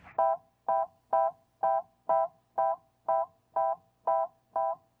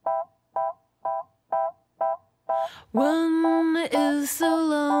One is the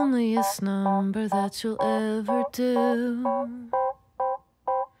loneliest number that you'll ever do.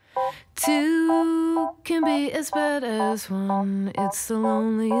 Two can be as bad as one. It's the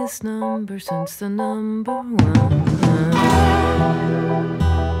loneliest number since the number one.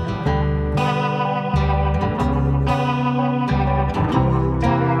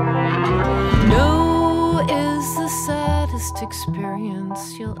 No is the saddest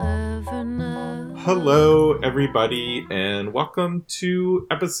experience you'll ever know. Hello, everybody, and welcome to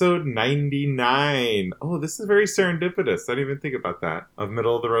episode 99. Oh, this is very serendipitous. I didn't even think about that. Of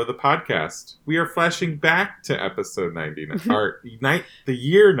Middle of the Road, the podcast. We are flashing back to episode 99, the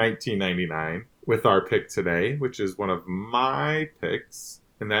year 1999, with our pick today, which is one of my picks,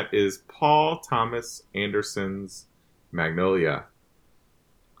 and that is Paul Thomas Anderson's Magnolia.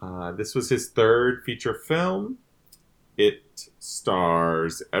 This was his third feature film. It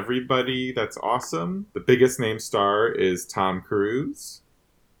stars everybody that's awesome. The biggest name star is Tom Cruise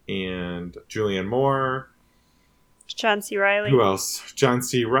and Julianne Moore. John C. Reilly. Who else? John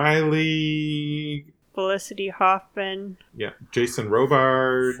C. Reilly. Felicity Huffman. Yeah. Jason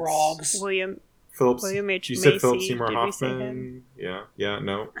Robards. Frogs. William H. You Macy. said Philip Seymour Did we say Hoffman. him? Yeah,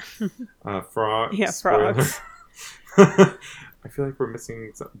 no. Frogs. Yeah, frogs. I feel like we're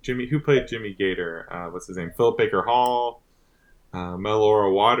missing Jimmy. Who played Jimmy Gator? What's his name? Philip Baker Hall,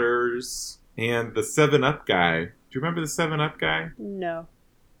 Melora Waters, and the 7-Up guy. Do you remember the 7-Up guy? No.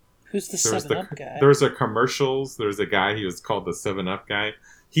 Who's the 7-Up guy? There's a commercials. There's a guy. He was called the 7-Up guy.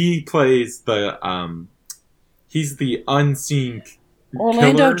 He plays the. He's the unseen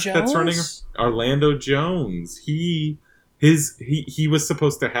Orlando killer Jones. that's running. Orlando Jones. He was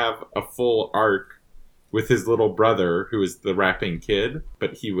supposed to have a full arc with his little brother, who is the rapping kid,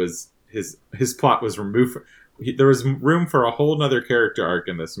 but his plot was removed. There was room for a whole nother character arc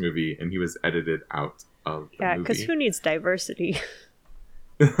in this movie, and he was edited out of the movie. Yeah, because who needs diversity?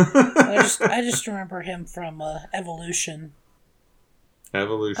 I just remember him from Evolution.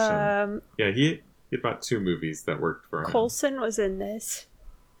 Evolution. Yeah, he had about 2 movies that worked for him. Coulson was in this.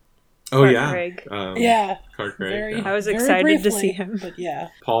 Oh, Clark yeah. Gregg. Yeah. Clark Gregg. I was very excited briefly, to see him. But yeah.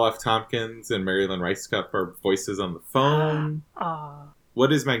 Paul F. Tompkins and Marilyn Rice Cup are voices on the phone. Aw.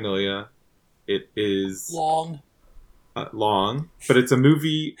 What is Magnolia? It is Long, but it's a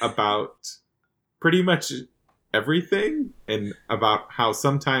movie about pretty much everything, and about how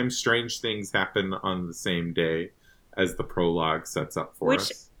sometimes strange things happen on the same day, as the prologue sets up for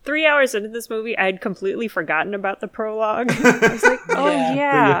us. 3 hours into this movie, I had completely forgotten about the prologue. I was like, oh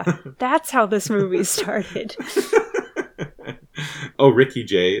yeah, that's how this movie started. Oh, Ricky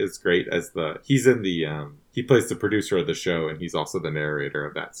Jay is great as he's in the, he plays the producer of the show, and he's also the narrator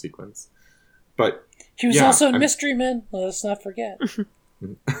of that sequence. But he was also in Mystery Men. Let's not forget.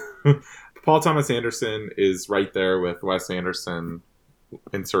 Paul Thomas Anderson is right there with Wes Anderson,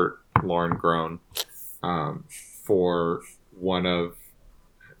 insert Lauren Groen, for one of...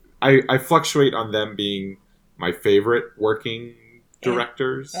 I fluctuate on them being my favorite working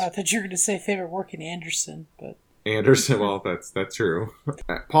directors. I thought you were going to say favorite working Anderson, but... Anderson, well, that's true.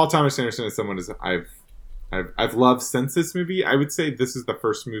 Paul Thomas Anderson is someone I've loved since this movie. I would say this is the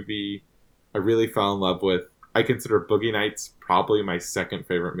first movie I really fell in love with. I consider Boogie Nights probably my second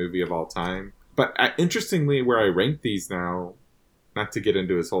favorite movie of all time. But interestingly, where I rank these now, not to get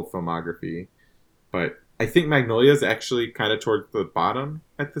into his whole filmography, but I think Magnolia is actually kind of towards the bottom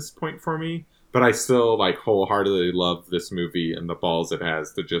at this point for me. But I still wholeheartedly love this movie and the balls it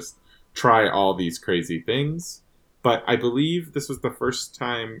has to just try all these crazy things. But I believe this was the first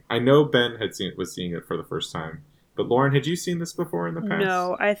time. I know Ben was seeing it for the first time. But Lauren, had you seen this before in the past?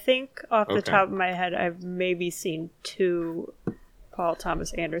 No, I think off the top of my head, I've maybe seen 2 Paul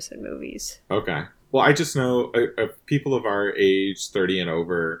Thomas Anderson movies. Okay. Well, I just know people of our age, 30 and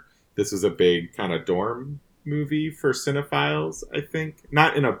over, this was a big kind of dorm movie for cinephiles, I think.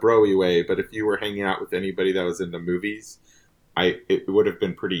 Not in a bro-y way, but if you were hanging out with anybody that was into movies, it would have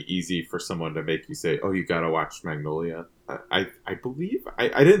been pretty easy for someone to make you say, oh, you gotta watch Magnolia. I believe,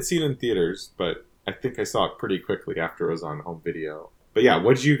 I didn't see it in theaters, but I think I saw it pretty quickly after it was on home video. But yeah,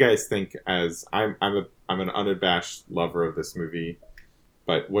 what did you guys think? As I'm an unabashed lover of this movie,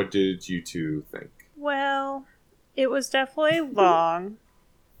 but what did you two think? Well, it was definitely long.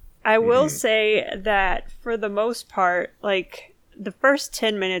 I will say that for the most part, the first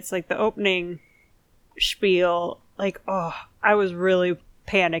 10 minutes, the opening spiel, I was really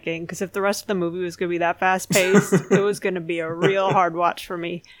panicking, because if the rest of the movie was going to be that fast paced, it was going to be a real hard watch for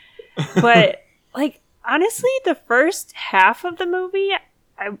me. But honestly, the first half of the movie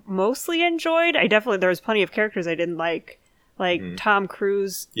I mostly enjoyed. There was plenty of characters I didn't like Tom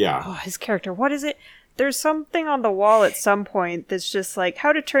Cruise. Yeah. Oh, his character. What is it? there's something on the wall at some point that's just like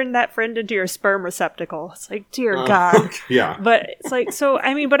how to turn that friend into your sperm receptacle. It's like, dear God. Yeah. But it's like, so,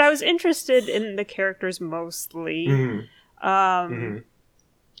 I mean, but I was interested in the characters mostly.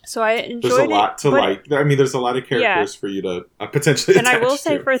 So I enjoyed it. There's a lot to like. I mean, there's a lot of characters for you to potentially And I will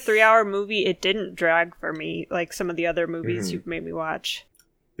say to. for a 3-hour movie, it didn't drag for me like some of the other movies you've made me watch.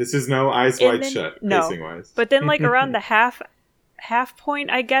 This is no Eyes Wide Shut, pacing-wise. But then like around the half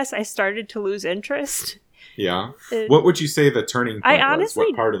point, I guess, I started to lose interest. Yeah. What would you say the turning point I honestly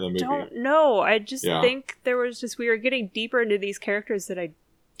was? What part of the movie? don't know. I just think there was just, we were getting deeper into these characters that I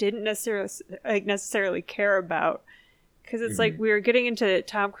didn't necessarily care about. Because it's like we were getting into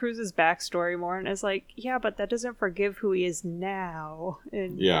Tom Cruise's backstory more, and it's like, yeah, but that doesn't forgive who he is now.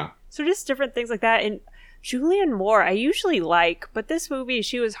 And so just different things like that. And Julianne Moore, I usually like, but this movie,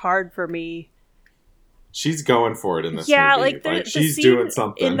 she was hard for me. She's going for it in this movie. Like, the she's scene doing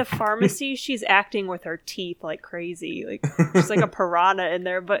something. in the pharmacy, she's acting with her teeth like crazy. Like, she's like a piranha in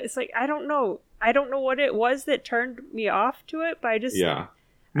there. But it's like, I don't know what it was that turned me off to it, but I just... Yeah.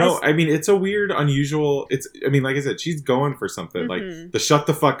 No, I mean, it's a weird, unusual... I mean, like I said, she's going for something. Like, the shut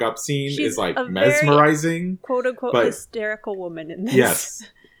the fuck up scene is, like, mesmerizing. Quote-unquote hysterical woman in this. Yes.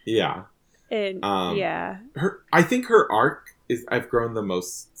 Yeah. And, I think her arc is... I've grown the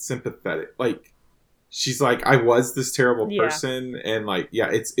most sympathetic. Like, she's like, I was this terrible person. And, like,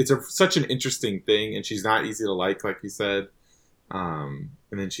 it's such an interesting thing. And she's not easy to like you said.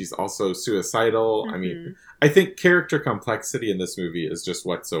 And then she's also suicidal. I mean, I think character complexity in this movie is just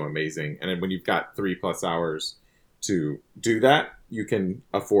what's so amazing. And when you've got 3+ hours to do that, you can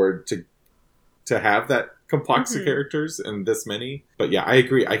afford to have that complex of characters and this many. But yeah, I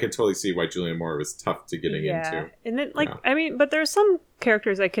agree. I can totally see why Julianne Moore was tough to getting into. And then, I mean, but there's some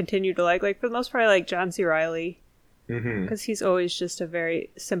characters I continue to like for the most part, I like John C. Reilly. Because he's always just a very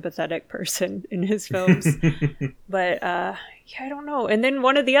sympathetic person in his films. But, I don't know. And then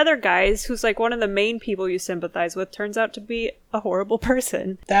one of the other guys, who's like one of the main people you sympathize with, turns out to be a horrible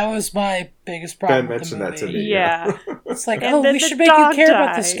person. That was my biggest problem Ben with the mentioned movie. that to me. Yeah. It's like, we should make you care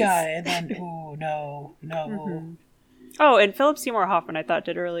about this guy. And then, no. Oh, and Philip Seymour Hoffman, I thought,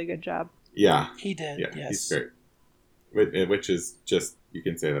 did a really good job. Yeah. He did, yeah, yes. He's great. Which is just, you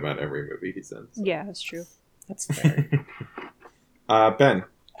can say that about every movie he's in. So. Yeah, that's true. That's fair. Ben.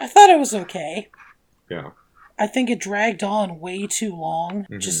 I thought it was okay. Yeah. I think it dragged on way too long.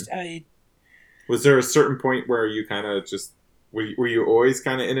 Was there a certain point where you kind of just were you always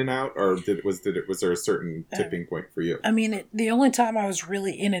kind of in and out, or was there a certain tipping point for you? I mean, the only time I was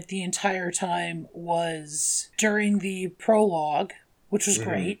really in it the entire time was during the prologue, which was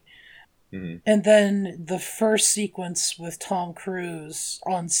great. And then the first sequence with Tom Cruise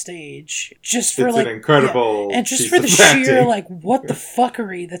on stage, just for it's an incredible, and just for the sheer what the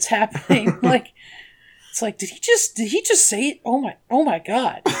fuckery that's happening. Like, it's like, did he just say it? Oh my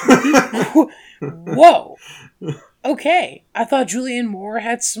God! Whoa. Okay, I thought Julianne Moore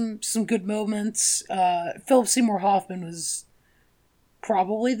had some good moments. Philip Seymour Hoffman was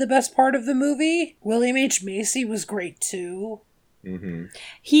probably the best part of the movie. William H. Macy was great too.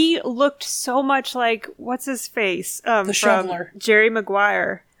 He looked so much like, what's his face? The Shoveler. Jerry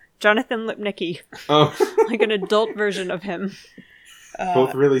Maguire. Jonathan Lipnicki. Oh. Like an adult version of him.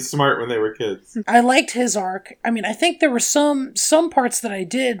 Both really smart when they were kids. I liked his arc. I mean, I think there were some parts that I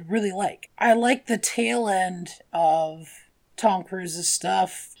did really like. I liked the tail end of Tom Cruise's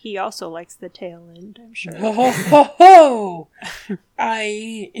stuff. He also likes the tail end, I'm sure.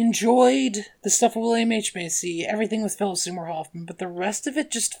 I enjoyed the stuff with William H. Macy, everything with Philip Seymour Hoffman, but the rest of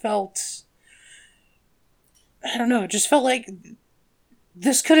it just felt... I don't know, it just felt like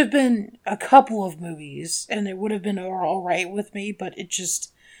this could have been a couple of movies, and it would have been all right with me, but it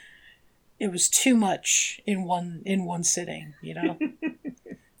was too much in one sitting, you know?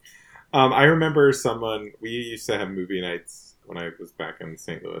 I remember we used to have movie nights when I was back in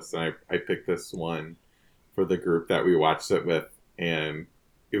St. Louis, and I picked this one for the group that we watched it with, and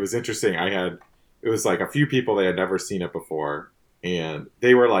it was interesting. It was like a few people, they had never seen it before, and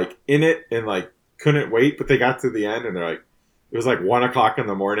they were like in it and like couldn't wait, but they got to the end and they're like, it was like 1:00 in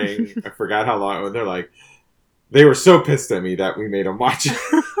the morning. I forgot how long, and they're like, they were so pissed at me that we made them watch it.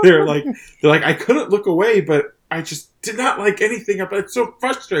 they're like, I couldn't look away, but I just did not like anything about it. It's so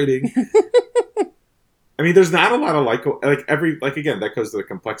frustrating. I mean, there's not a lot of again, that goes to the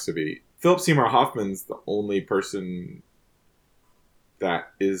complexity. Philip Seymour Hoffman's the only person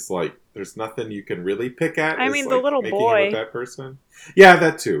that is like, there's nothing you can really pick at. I mean, the little boy. With that person. Yeah,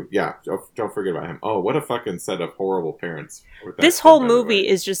 that too. Yeah, don't forget about him. Oh, what a fucking set of horrible parents. This whole movie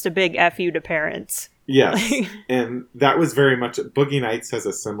is just a big F you to parents. Yes, and that was very much... Boogie Nights has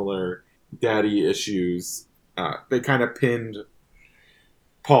a similar daddy issues. They kind of pinned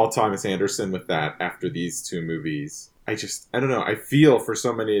Paul Thomas Anderson with that after these two movies. I don't know. I feel for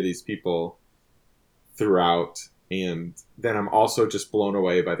so many of these people throughout, and then I'm also just blown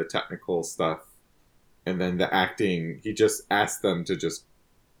away by the technical stuff. And then the acting, he just asked them to just,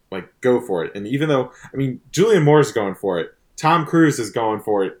 like, go for it. And even though, I mean, Julianne Moore's going for it, Tom Cruise is going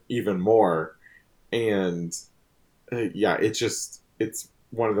for it even more. And, yeah, it's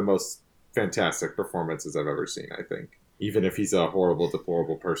one of the most fantastic performances I've ever seen, I think. Even if he's a horrible,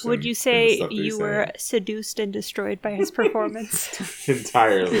 deplorable person. Would you say you were seduced and destroyed by his performance?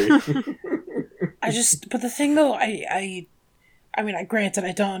 Entirely. But the thing though, I mean, granted,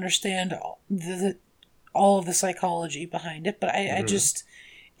 I don't understand all of the psychology behind it, but I just,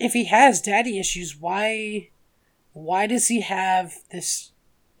 if he has daddy issues, why does he have this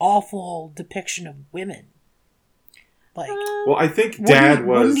awful depiction of women? Like, well, I think Dad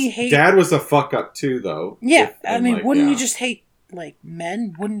was a fuck up too, though. Yeah, wouldn't you just hate like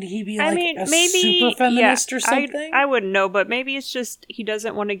men? Wouldn't he be like maybe super feminist or something? I wouldn't know, but maybe it's just he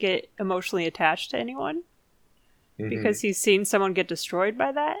doesn't want to get emotionally attached to anyone because he's seen someone get destroyed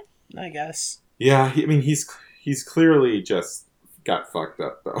by that. I guess. Yeah, he's clearly just got fucked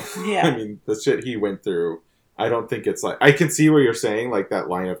up though. Yeah, I mean the shit he went through. I don't think it's like, I can see what you're saying, like that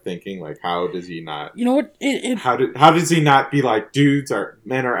line of thinking, like how does he not? You know what? How does he not be like,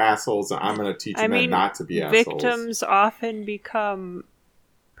 men are assholes, and I'm going to teach men not to be assholes. Victims often become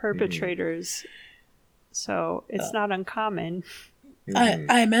perpetrators, so it's not uncommon.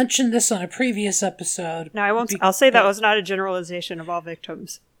 I mentioned this on a previous episode. No, I won't. I'll say that was not a generalization of all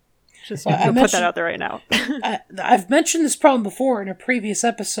victims. Just put that out there right now. I've mentioned this problem before in a previous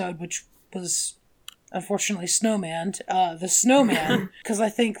episode, which was unfortunately Snowman. The Snowman, because I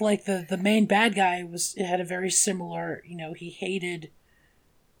think like the main bad guy had a very similar, he hated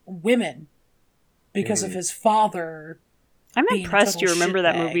women because of his father. I'm impressed you remember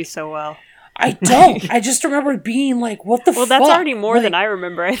that movie so well. I don't. I just remember being like, what the fuck? Well, that's already more than I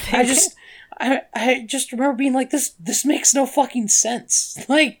remember, I think. I just remember being like, this makes no fucking sense.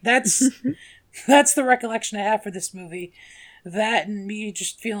 Like, that's the recollection I have for this movie. That and me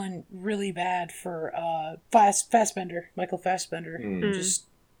just feeling really bad for Fassbender, Michael Fassbender. Just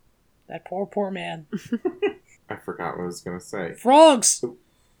that poor man. I forgot what I was going to say. Frogs!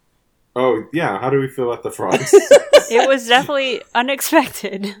 Oh, yeah. How do we feel about the frogs? It was definitely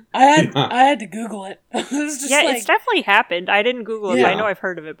unexpected. I had to Google it. It was just it's definitely happened. I didn't Google it, but I know I've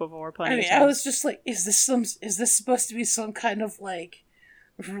heard of it before. I was just like, is this supposed to be some kind of like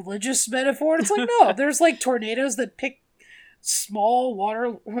religious metaphor? And it's like, no, there's like tornadoes that pick small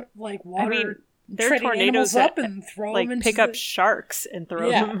water they're tornadoes up and throw them into pick up sharks and throw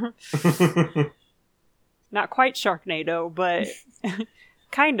them. Not quite Sharknado, but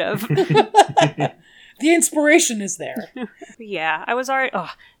kind of. The inspiration is there. Yeah, I was already. Oh,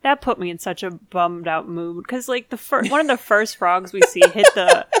 that put me in such a bummed out mood because, like, one of the first frogs we see hit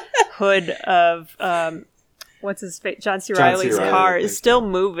the hood of what's his face? John C. Reilly's car is still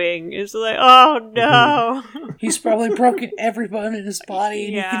moving. It's like, oh no. He's probably broken every bone in his body,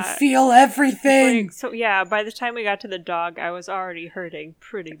 and you can feel everything. Like, so yeah, by the time we got to the dog, I was already hurting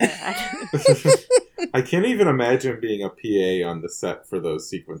pretty bad. I can't even imagine being a PA on the set for those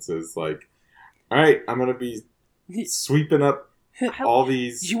sequences. Like, all right, I'm gonna be sweeping up all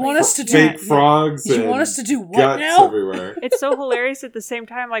these fake frogs you want us to do what guts now? Everywhere. It's so hilarious at the same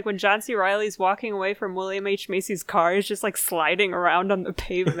time, like when John C. Reilly's walking away from William H. Macy's car, he's just like sliding around on the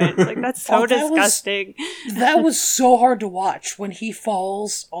pavement. Like, that's so disgusting. That was so hard to watch when he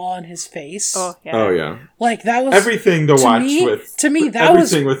falls on his face. Oh yeah. Like, that was everything to watch with. To me,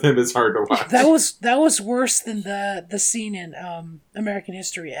 everything with him is hard to watch. That was worse than the scene in American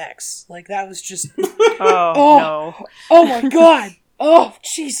History X. Like, that was just no. Oh my god. Oh,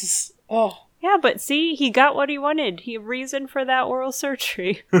 Jesus. Oh. Yeah, but see, he got what he wanted. He reason for that oral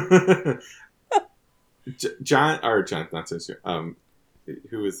surgery. John, not so sure.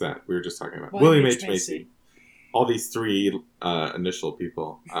 Who is that? We were just talking about William H. Macy. All these three initial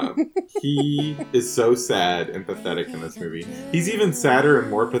people. He is so sad and pathetic in this movie. He's even sadder and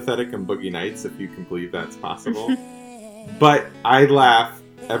more pathetic in Boogie Nights, if you can believe that's possible. But I laugh.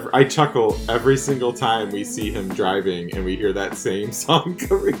 I chuckle every single time we see him driving and we hear that same song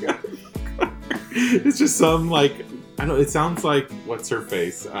coming out. It's just some, like, I don't know, it sounds like, what's her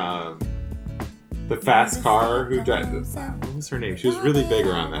face? The fast car who drives. What was her name? She was really big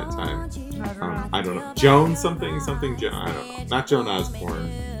around that time. I don't know. Joan something Joan. I don't know. Not Joan Osborne.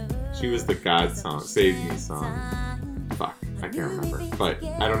 She was the God song, Save Me song. Fuck. I can't remember, but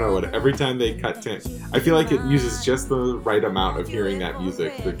I don't know. Every time they cut to, I feel like it uses just the right amount of hearing that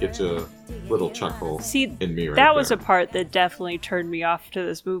music to get you a little chuckle. See, in me right that was there. a part that definitely turned me off to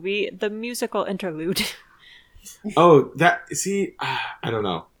this movie. The musical interlude. Oh, I don't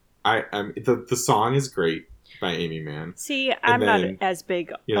know. The song is great by Amy Mann. See, I'm not then as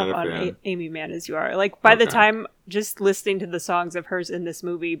big you're not a on fan. Amy Mann as you are. Like, by the Okay. time just listening to the songs of hers in this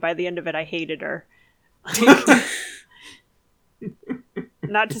movie, by the end of it, I hated her.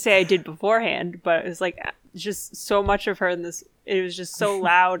 Not to say I did beforehand, but it was like just so much of her in this. It was just so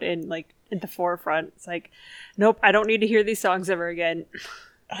loud and like at the forefront. It's like, nope, I don't need to hear these songs ever again.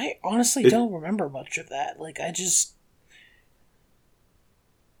 I honestly don't remember much of that. Like, this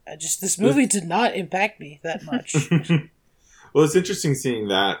movie did not impact me that much. Well, it's interesting seeing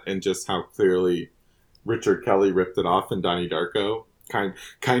that and just how clearly Richard Kelly ripped it off in Donnie Darko.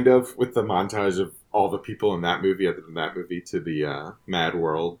 Kind of with the montage of all the people in that movie, other than that movie, to the Mad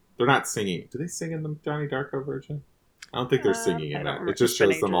World. They're not singing. Do they sing in the Donnie Darko version? I don't think they're singing in that. It just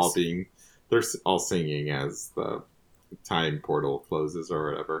shows them all they're all singing as the time portal closes or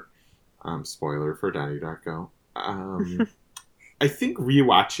whatever. Spoiler for Donnie Darko. I think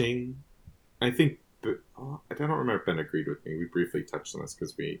rewatching, I don't remember if Ben agreed with me. We briefly touched on this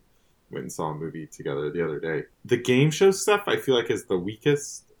because we went and saw a movie together the other day. The game show stuff, I feel like, is the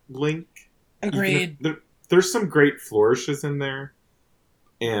weakest link. Agreed. There's some great flourishes in there.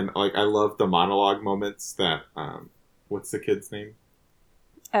 And, like, I love the monologue moments that, what's the kid's name?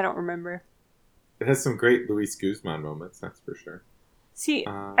 I don't remember. It has some great Luis Guzman moments, that's for sure. See,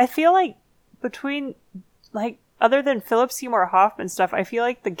 I feel like between, like, other than Philip Seymour Hoffman stuff, I feel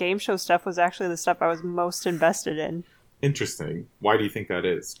like the game show stuff was actually the stuff I was most invested in. Interesting. Why do you think that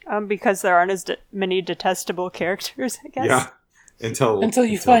is? Because there aren't as many detestable characters, I guess. Yeah. Until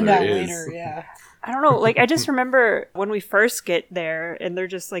you find there out is. later, yeah. I don't know. Like, I just remember when we first get there and they're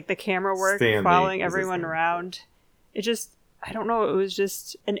just, like, the camera work Stanley following is his everyone name. around. It just, I don't know. It was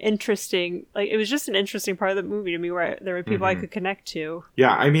just an interesting, part of the movie to me where there were people I could connect to.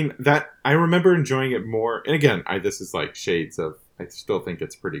 Yeah, I mean, that I remember enjoying it more. And again, this is like shades of, I still think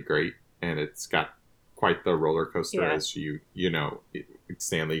it's pretty great. And it's got quite the roller coaster as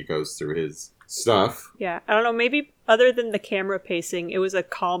Stanley goes through his stuff. Yeah, I don't know. Maybe other than the camera pacing, it was a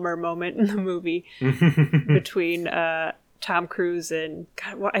calmer moment in the movie between Tom Cruise and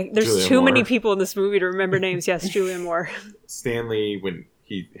there's Julianne too many Moore. people in this movie to remember names. Yes, Julianne Moore. Stanley, when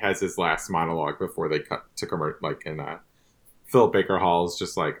he has his last monologue before they cut to commercial, like in Philip Baker Hall's,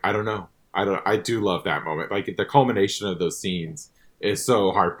 just like, I don't know. I do love that moment. Like, the culmination of those scenes is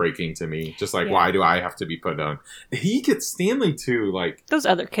so heartbreaking to me. Just like, why do I have to be put on? He gets Stanley too, like, Those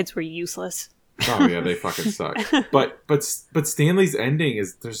other kids were useless. oh yeah, they fucking suck. But Stanley's ending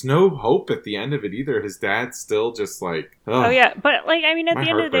is, there's no hope at the end of it either. His dad's still just like, ugh. Oh yeah, but like, I mean, at My the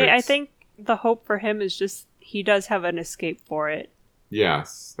end of the heart day, I breaks. think the hope for him is just he does have an escape for it.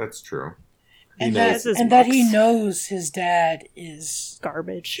 Yes, that's true. And knows. that he knows his dad is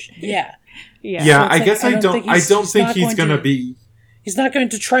Garbage. yeah. Yeah. Yeah, So I it's guess like, I don't think not he's going gonna to- be. He's not going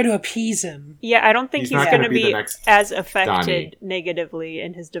to try to appease him. Yeah, I don't think He's he's not going gonna to be the be next as affected Donnie. negatively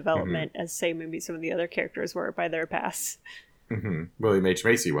in his development as, say, maybe some of the other characters were by their past. William H.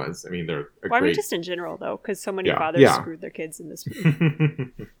 Macy was. I mean, they're a Well, I mean, great. just in general, though, because so many Yeah, fathers yeah. screwed their kids in this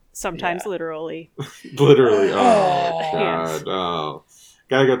movie. Sometimes literally. Literally. Oh, Oh. God. Oh.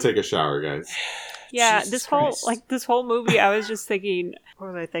 Gotta go take a shower, guys. Yeah, Jesus this whole movie, I was just thinking,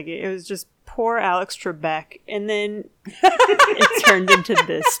 what was I thinking? It was just poor Alex Trebek, and then it turned into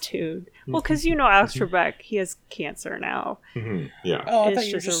this dude. Well, because Alex Trebek, he has cancer now. Yeah. Oh, I It's thought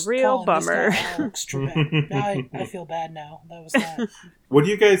you were just a just real calling this guy bummer. Alex Trebek. Now I feel bad now. That was that. What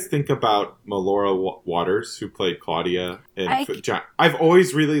do you guys think about Melora Waters, who played Claudia? I- I've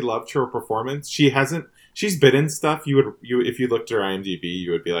always really loved her performance. She's been in stuff. If you looked at her IMDb,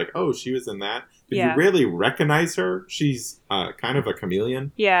 you would be like, oh, she was in that. But Yeah. you rarely recognize her. She's kind of a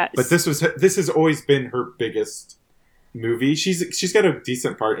chameleon. Yeah. But this has always been her biggest movie. She's got a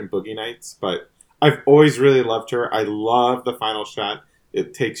decent part in Boogie Nights, but I've always really loved her. I love the final shot.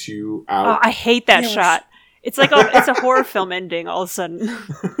 It takes you Oh, out. I hate that Yeah, shot. It's like it's a horror film ending all of a sudden.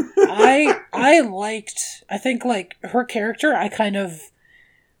 I think like her character, I kind of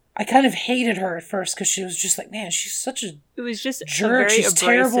hated her at first because she was just like, man, she's such a It was just Jerk, a very she's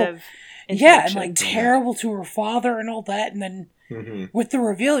terrible. abrasive yeah, and introduction. like terrible to her father and all that, and then with the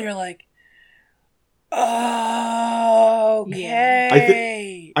reveal, you're like, oh,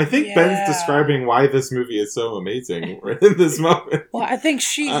 okay. I think Ben's describing why this movie is so amazing in this moment. Well, I think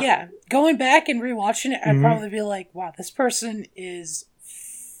going back and rewatching it, I'd probably be like, wow, this person is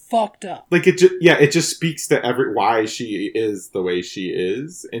fucked up. Like it just speaks to why she is the way she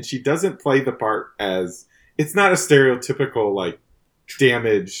is, and she doesn't play the part as it's not a stereotypical like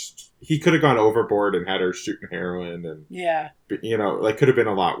damaged. He could have gone overboard and had her shooting heroin, and like could have been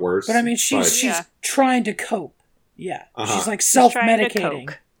a lot worse. But I mean, she's trying to cope. Yeah, she's like She's trying to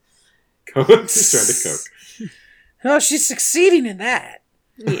self-medicating. She's trying to coke. Oh, she's succeeding in that.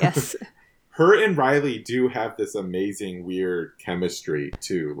 Yes. Her and Riley do have this amazing, weird chemistry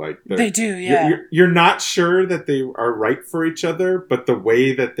too. Like they do, yeah. You're not sure that they are right for each other, but the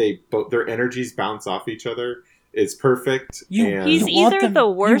way that their energies bounce off each other is perfect. He's either the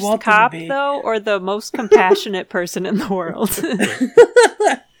worst cop though, or the most compassionate person in the world.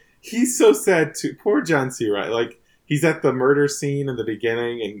 He's so sad too. Poor John C. Reilly. Like he's at the murder scene in the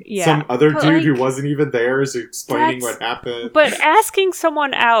beginning, and some other dude who wasn't even there is explaining what happened. But asking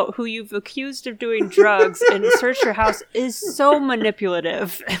someone out who you've accused of doing drugs and search your house is so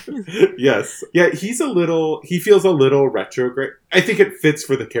manipulative. Yes. Yeah, he feels a little retrograde. I think it fits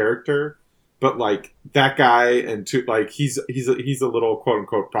for the character, but like that guy and he's a little quote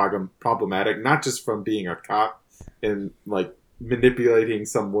unquote problematic, not just from being a cop and like manipulating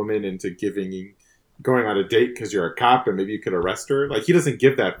some woman into going on a date because you're a cop and maybe you could arrest her. Like he doesn't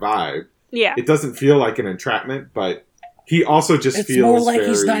give that vibe. Yeah, it doesn't feel like an entrapment, but he also just feels more like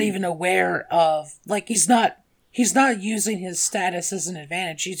he's not even aware of, like he's not using his status as an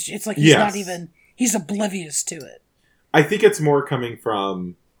advantage. It's like he's oblivious to it. I think it's more coming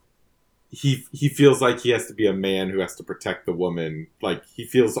from he feels like he has to be a man who has to protect the woman. Like he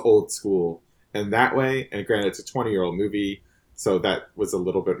feels old school in that way. And granted, it's a 20-year-old movie. So that was a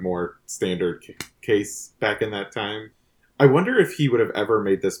little bit more standard case back in that time. I wonder if he would have ever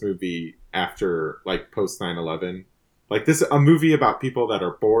made this movie after, like, post 9/11. Like, a movie about people that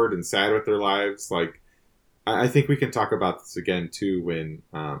are bored and sad with their lives. Like, I think we can talk about this again, too, when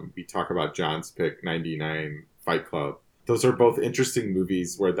we talk about John's pick, 99 Fight Club. Those are both interesting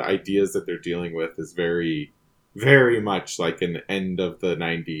movies where the ideas that they're dealing with is very, very much like an end of the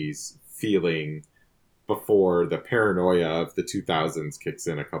 90s feeling before the paranoia of the 2000s kicks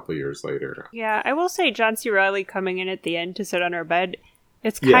in a couple years later. Yeah, I will say John C. Reilly coming in at the end to sit on her bed,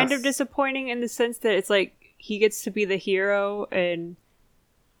 it's kind of disappointing in the sense that it's like he gets to be the hero and...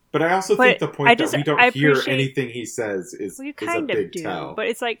 But I also think the point that we don't hear anything he says is a big tell. But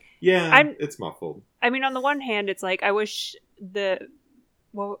it's like... Yeah, it's muffled. I mean, on the one hand, it's like, I wish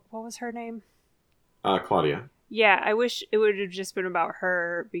what was her name? Claudia. Yeah, I wish it would have just been about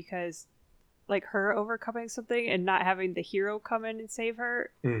her because... like her overcoming something and not having the hero come in and save her.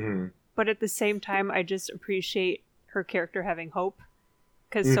 Mm-hmm. But at the same time, I just appreciate her character having hope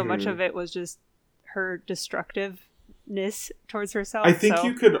because so much of it was just her destructiveness towards herself. I think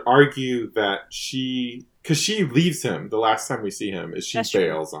you could argue that because she leaves him the last time we see him, is she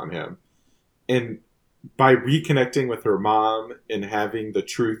bails on him. And by reconnecting with her mom and having the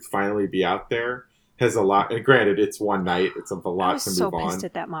truth finally be out there has a lot, and granted, it's one night, it's a lot to move on. I was so pissed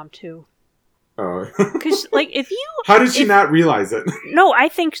at that mom too. Because, like, how did she not realize it? No, I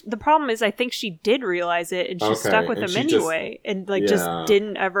think the problem is, I think she did realize it, and she stuck with him anyway, and just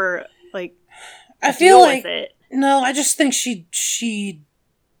didn't ever like. I feel like no, I just think she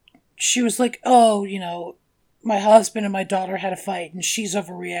was like, oh, you know, my husband and my daughter had a fight, and she's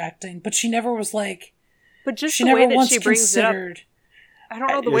overreacting, but she never was like. But just she the way that she brings it up, I don't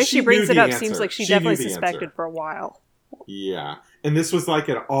know. The way she brings it up seems like she definitely suspected for a while. Yeah. And this was like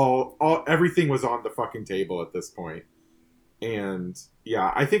everything was on the fucking table at this point. And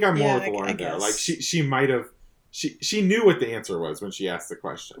yeah, I think I'm more with Lauren there. Like she might have, she knew what the answer was when she asked the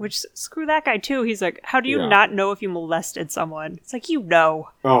question. Which, screw that guy too. He's like, how do you not know if you molested someone? It's like, you know.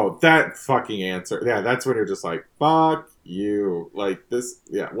 Oh, that fucking answer. Yeah, that's when you're just like, fuck you. Like this,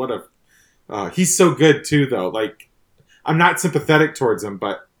 what a, he's so good too though. Like, I'm not sympathetic towards him,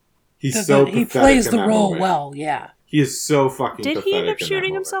 but he plays the role well, yeah. He is so fucking pathetic. Did he end up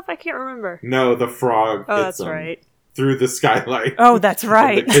shooting himself? I can't remember. No, the frog hits him through the skylight. Oh, that's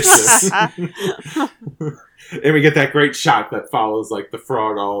right. And we get that great shot that follows like the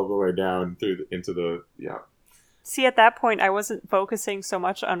frog all the way down into the See, at that point, I wasn't focusing so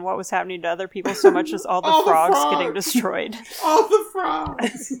much on what was happening to other people, so much as all the frogs getting destroyed. All the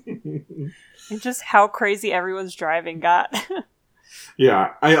frogs! And just how crazy everyone's driving got.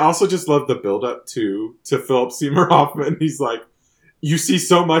 Yeah, I also just love the build-up, to Philip Seymour Hoffman. He's like, you see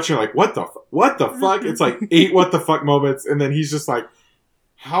so much, you're like, what the fuck? It's like 8 what the fuck moments, and then he's just like,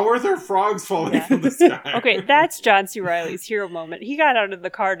 how are there frogs falling from the sky? Okay, that's John C. Reilly's hero moment. He got out of the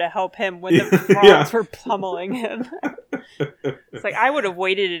car to help him when the frogs were pummeling him. It's like, I would have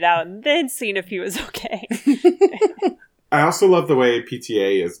waited it out and then seen if he was okay. I also love the way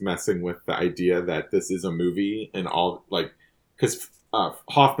PTA is messing with the idea that this is a movie and all, like, because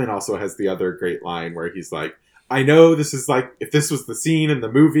Hoffman also has the other great line where he's like, I know this is like, if this was the scene in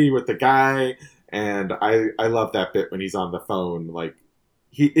the movie with the guy, and I love that bit when he's on the phone, like,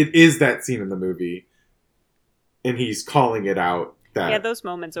 it is that scene in the movie, and he's calling it out. That, yeah, those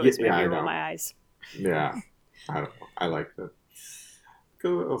moments always make me I roll know. my eyes. Yeah, I don't know. I like that.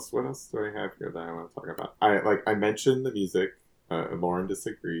 What else do I have here that I want to talk about? I mentioned the music. Lauren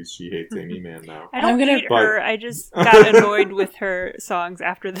disagrees. She hates Amy Mann now. I don't hate But- her. I just got annoyed with her songs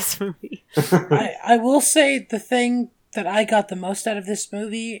after this movie. I will say the thing that I got the most out of this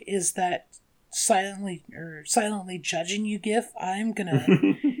movie is that silently judging you gif. I'm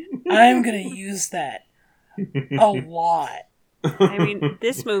gonna use that a lot. I mean,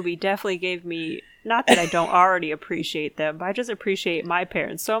 this movie definitely gave me, not that I don't already appreciate them, but I just appreciate my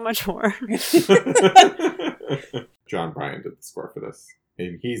parents so much more. John Bryan did the score for this,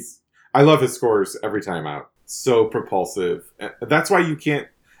 and I love his scores every time out. So propulsive. That's why you can't.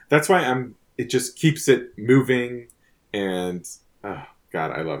 That's why it just keeps it moving, and oh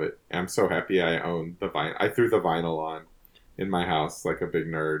God, I love it. I'm so happy I own the vinyl. I threw the vinyl on in my house like a big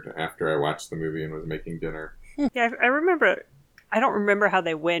nerd after I watched the movie and was making dinner. Yeah, I remember. I don't remember how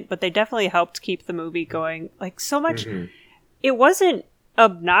they went, but they definitely helped keep the movie going. Like, so much. Mm-hmm. It wasn't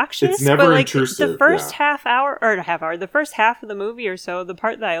obnoxious, It's never but like intrusive, the first yeah. the first half of the movie or so, the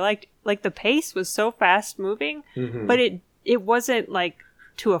part that I liked, like the pace was so fast moving, Mm-hmm. but it wasn't like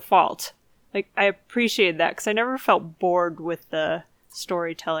to a fault. Like, I appreciated that because I never felt bored with the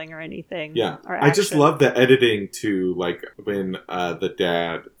storytelling or anything. Yeah, or I just action. love the editing too. Like when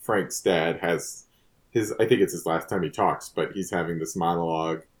Frank's dad has I think it's his last time he talks, but he's having this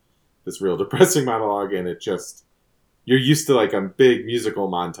monologue, this real depressing monologue, and it just, you're used to like a big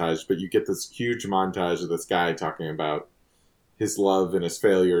musical montage, but you get this huge montage of this guy talking about his love and his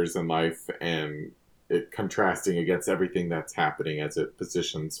failures in life, and it contrasting against everything that's happening as it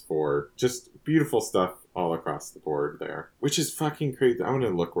positions for just beautiful stuff all across the board there, which is fucking crazy. I want to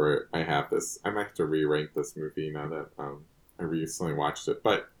look where I have this. I might have to re-rank this movie now that I recently watched it,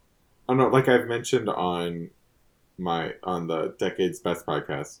 but I don't know, like I've mentioned on the Decade's Best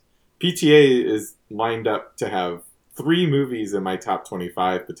podcast, PTA is lined up to have 3 movies in my top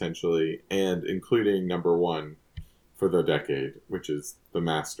 25 potentially, and including number 1 for the decade, which is The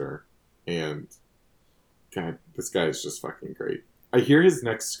Master. And God, this guy is just fucking great. I hear his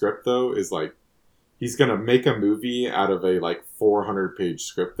next script though is like he's gonna make a movie out of a like 400-page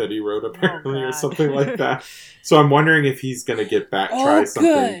script that he wrote apparently, or God. something like that. So I'm wondering if he's gonna get back, try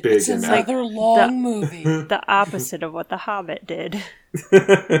something Good. big It's and another long movie. the opposite of what The Hobbit did.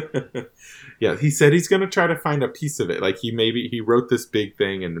 Yeah, he said he's gonna try to find a piece of it. Like he wrote this big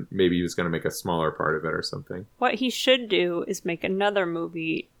thing and maybe he was gonna make a smaller part of it or something. What he should do is make another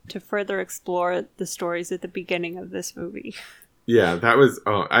movie to further explore the stories at the beginning of this movie. Yeah, that was.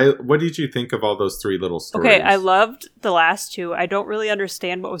 What did you think of all those 3 little stories? Okay, I loved the last 2. I don't really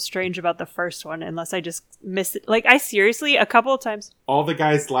understand what was strange about the first one unless I just missed it. Like, I seriously, a couple of times... All the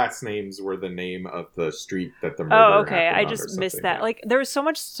guys' last names were the name of the street that the murder Oh, okay, happened I on or just missed something. that. Yeah. Like, there was so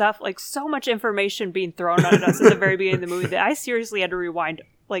much stuff, like, so much information being thrown at us at the very beginning of the movie that I seriously had to rewind,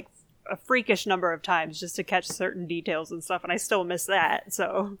 like, a freakish number of times just to catch certain details and stuff, and I still missed that,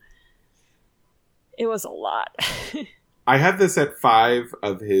 so... It was a lot. I have this at 5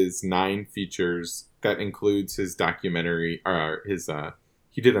 of his 9 features. That includes his documentary,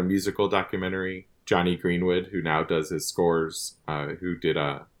 he did a musical documentary. Johnny Greenwood, who now does his scores, who did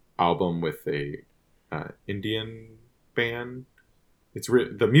a album with a Indian band.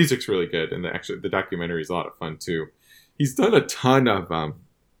 The music's really good, and the documentary is a lot of fun too. He's done a ton of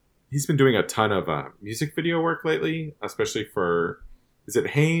he's been doing a ton of music video work lately, especially for, is it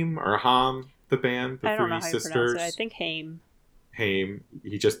Haim or Ham? The band, the I don't know Three how you Sisters. pronounce it. I think Haim. Haim.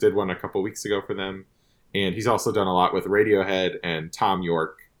 He just did one a couple weeks ago for them. And he's also done a lot with Radiohead and Tom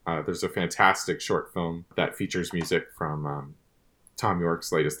York. There's a fantastic short film that features music from Tom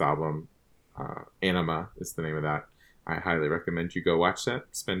York's latest album. Anima is the name of that. I highly recommend you go watch that.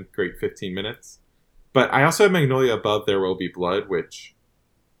 Spend a great 15 minutes. But I also have Magnolia Above There Will Be Blood, which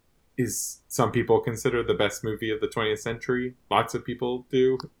is, some people consider the best movie of the 20th century. Lots of people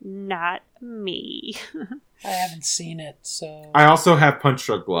do. Not me. I haven't seen it, so... I also have Punch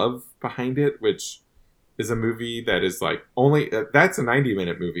Drunk Love behind it, which is a movie that is like that's a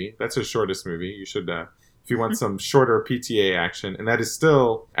 90-minute movie. That's the shortest movie. You should, if you want some shorter PTA action, and that is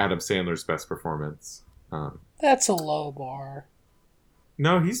still Adam Sandler's best performance. That's a low bar.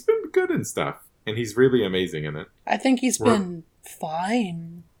 No, he's been good in stuff, and he's really amazing in it. I think he's been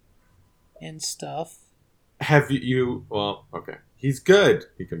fine in stuff. Have you? Well, okay. He's good.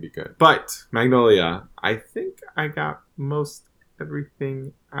 He can be good. But Magnolia, I think I got most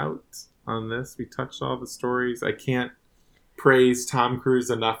everything out on this. We touched all the stories. I can't praise Tom Cruise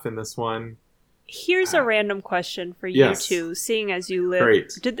enough in this one. Here's a random question for you yes. two. Seeing as you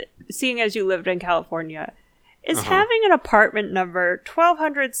lived in California, is having an apartment number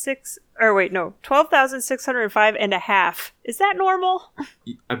 12,605 and a half? Is that normal?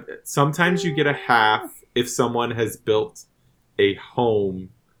 Sometimes you get a half if someone has built a home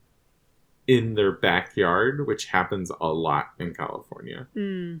in their backyard, which happens a lot in California.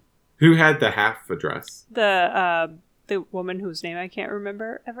 Who had the half address? The woman whose name I can't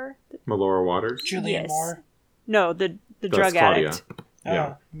remember ever. Melora Waters? Julianne Moore? No, the That's drug Claudia. addict.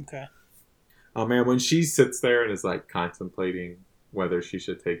 Yeah. Oh, okay. Oh man, when she sits there and is like contemplating whether she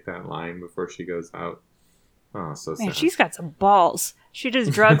should take that line before she goes out. Oh, so sad. Man, she's got some balls. She does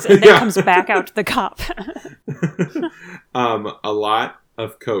drugs and then comes back out to the cop. A lot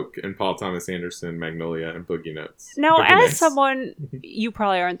of coke in Paul Thomas Anderson, Magnolia, and Boogie Notes. Now, Boogie as Nights. someone, you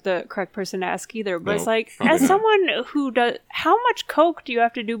probably aren't the correct person to ask either, but No, it's like, probably as not. someone who does, how much coke do you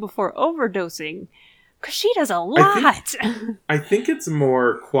have to do before overdosing? Because she does a lot. I think it's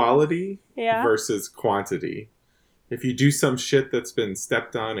more quality Yeah. versus quantity. If you do some shit that's been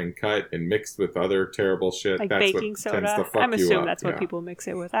stepped on and cut and mixed with other terrible shit, Like that's baking what tends to soda. fuck I'm you assuming up. that's what Yeah. people mix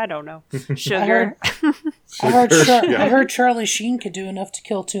it with. I don't know. Sugar. I heard Yeah. I heard Charlie Sheen could do enough to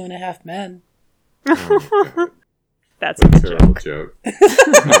kill 2.5 men. Oh, God. That's What a a terrible joke. joke.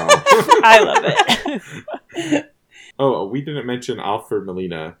 Oh. I love it. Oh, we didn't mention Alfred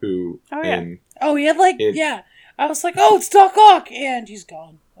Molina, who Oh, yeah. Oh, he had like, It- yeah. I was like, oh, it's Doc Ock! And he's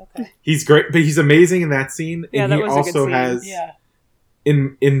gone. Okay. he's great, but he's amazing in that scene. Yeah, and that he was a good also scene. has Yeah.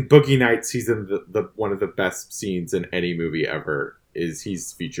 in Boogie Nights, he's in the one of the best scenes in any movie ever.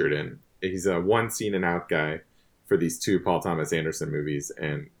 He's featured in. He's a one scene and out guy for these two Paul Thomas Anderson movies,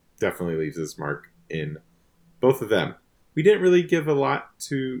 and definitely leaves his mark in both of them. We didn't really give a lot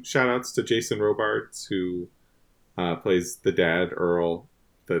to shout outs to Jason Robards, who plays the dad, Earl,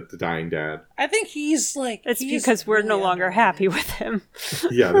 the dying dad. I think he's like... It's he's because we're no really longer underrated. happy with him.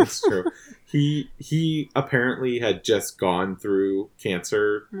 Yeah, that's true. He apparently had just gone through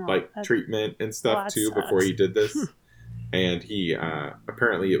cancer Oh, like that- treatment and stuff that too sucks. before he did this. And he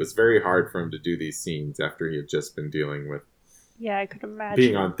apparently it was very hard for him to do these scenes after he had just been dealing with Yeah, I could imagine.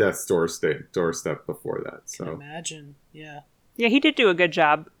 being on death's doorstep before that. Can So imagine, yeah. Yeah, he did do a good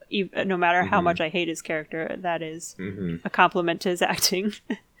job. No matter how Mhm. much I hate his character, that is mhm. a compliment to his acting.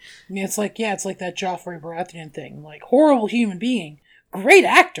 I mean, it's like that Joffrey Baratheon thing. Like, horrible human being. Great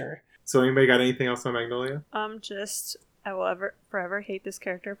actor. So anybody got anything else on Magnolia? I will forever hate this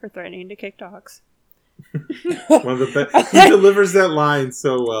character for threatening to kick dogs. One of the best. He delivers that line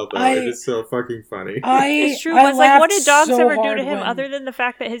so well, though. I- It is so fucking funny. It's true. I It's like, what laughed did dogs so ever do hard to him when- other than the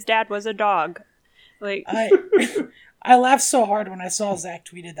fact that his dad was a dog? Like, I laughed so hard when I saw Zach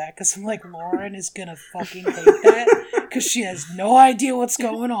tweeted that, because I'm like, Lauren is gonna fucking hate that, because she has no idea what's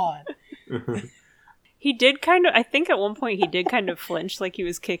going on. he did kind of, I think at one point he did kind of flinch like he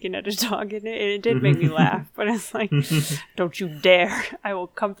was kicking at a dog in it, and it did make me laugh. But it's like, don't you dare. I will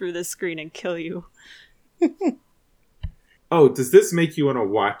come through this screen and kill you. Oh, does this make you want to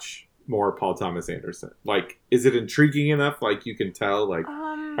watch more Paul Thomas Anderson? Like, is it intriguing enough? Like, you can tell, like,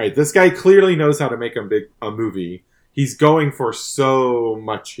 all right, this guy clearly knows how to make a movie. He's going for so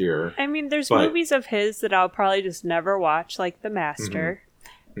much here. I mean, there's But- movies of his that I'll probably just never watch, like The Master.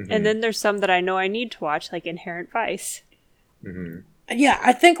 Mhm. And then there's some that I know I need to watch, like Inherent Vice. Mhm. Yeah,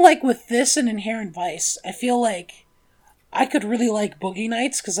 I think, like, with this and Inherent Vice, I feel like I could really like Boogie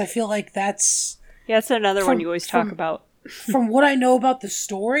Nights, because I feel like that's... Yeah, that's another one From- you always talk from- about. From what I know about the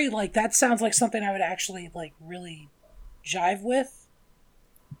story, like, that sounds like something I would actually, like, really jive with.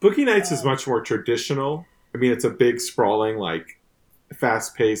 Boogie Nights is much more traditional. I mean, it's a big, sprawling, like,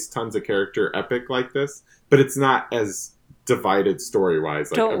 fast-paced, tons of character epic like this, but it's not as divided story-wise.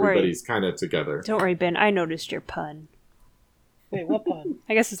 Like, Don't worry. everybody's kind of together. Don't worry, Ben. I noticed your pun. Wait, what pun?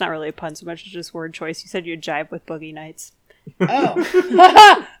 I guess it's not really a pun so much as just word choice. You said you'd jive with Boogie Nights.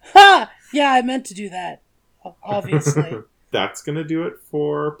 Oh. Yeah, I meant to do that. Obviously. That's going to do it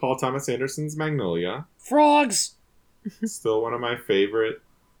for Paul Thomas Anderson's Magnolia. Frogs! Still one of my favorite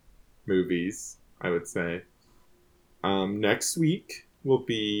movies, I would say. Next week will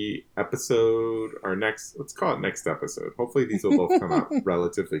be let's call it next episode. Hopefully these will both come out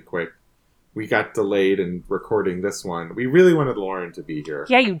relatively quick. We got delayed in recording this one. We really wanted Lauren to be here.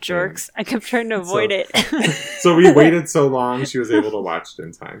 Yeah, you jerks. I kept trying to avoid it. So we waited so long, she was able to watch it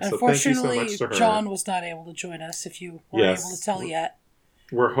in time. So thank you so Unfortunately, much to her. John was not able to join us, if you weren't Yes. able to tell yet.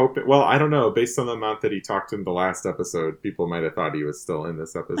 We're hoping. Well, I don't know. Based on the amount that he talked in the last episode, people might have thought he was still in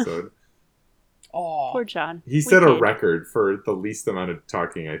this episode. Oh, Poor John. He set a record for the least amount of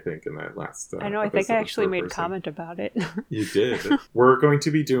talking, I think, in that last. I know. I think I actually made a comment about it. You did. We're going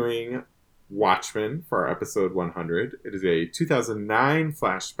to be doing Watchmen for our episode 100. It is a 2009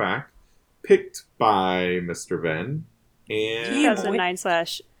 flashback picked by Mr. Venn. And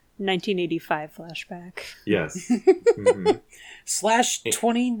 2009/1985 flashback. Yes. Mm-hmm.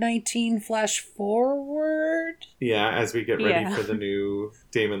 /2019 flash forward. Yeah, as we get ready for the new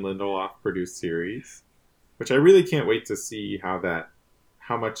Damon Lindelof produced series, which I really can't wait to see how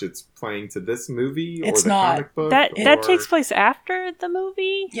much it's playing to this movie or the comic book. That takes place after the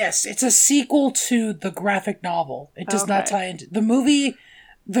movie? Yes, it's a sequel to the graphic novel. It does not tie into the movie.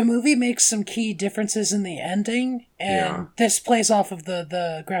 The movie makes some key differences in the ending, and this plays off of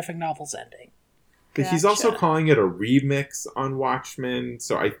the graphic novel's ending. But he's also calling it a remix on Watchmen,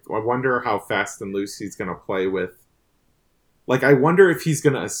 so I wonder how fast and loose he's going to play with. Like, I wonder if he's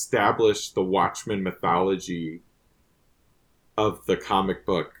going to establish the Watchmen mythology of the comic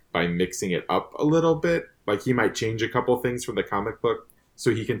book by mixing it up a little bit. Like, he might change a couple things from the comic book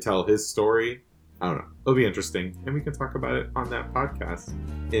so he can tell his story. I don't know. It'll be interesting, and we can talk about it on that podcast.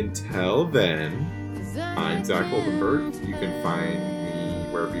 Until then, I'm Zach Oldenburg. You can find me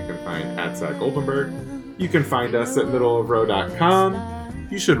wherever you can find @Zach Oldenburg. You can find us at middleofrow.com.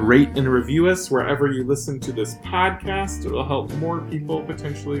 You should rate and review us wherever you listen to this podcast. It will help more people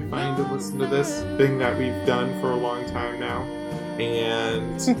potentially find and listen to this thing that we've done for a long time now.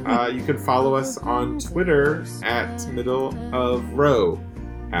 And you can follow us on Twitter @middleofrow.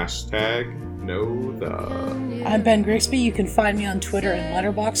 #KnowThe. I'm Ben Grigsby. You can find me on Twitter and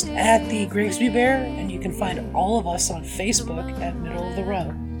Letterboxd @the Grigsby Bear, and you can find all of us on Facebook @Middle of the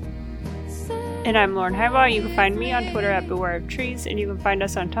Row. And I'm Lauren Highbaugh. You can find me on Twitter @BewareOfTrees, and you can find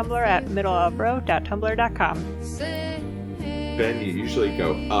us on Tumblr middleofrow.tumblr.com. Ben, you usually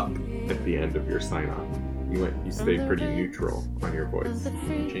go up at the end of your sign-off. You stay pretty neutral on your voice.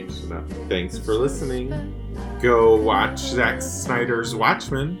 You changed it up. Thanks for listening. Go watch Zack Snyder's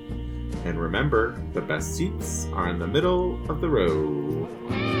Watchmen. And remember, the best seats are in the middle of the row.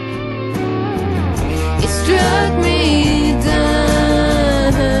 It struck me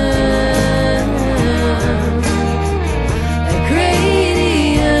down like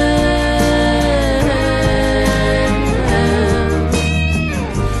radium,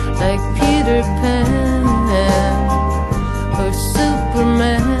 like Peter Pan or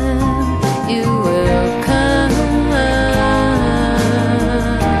Superman. You will come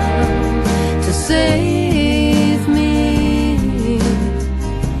to save me.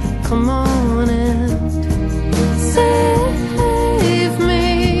 Come on.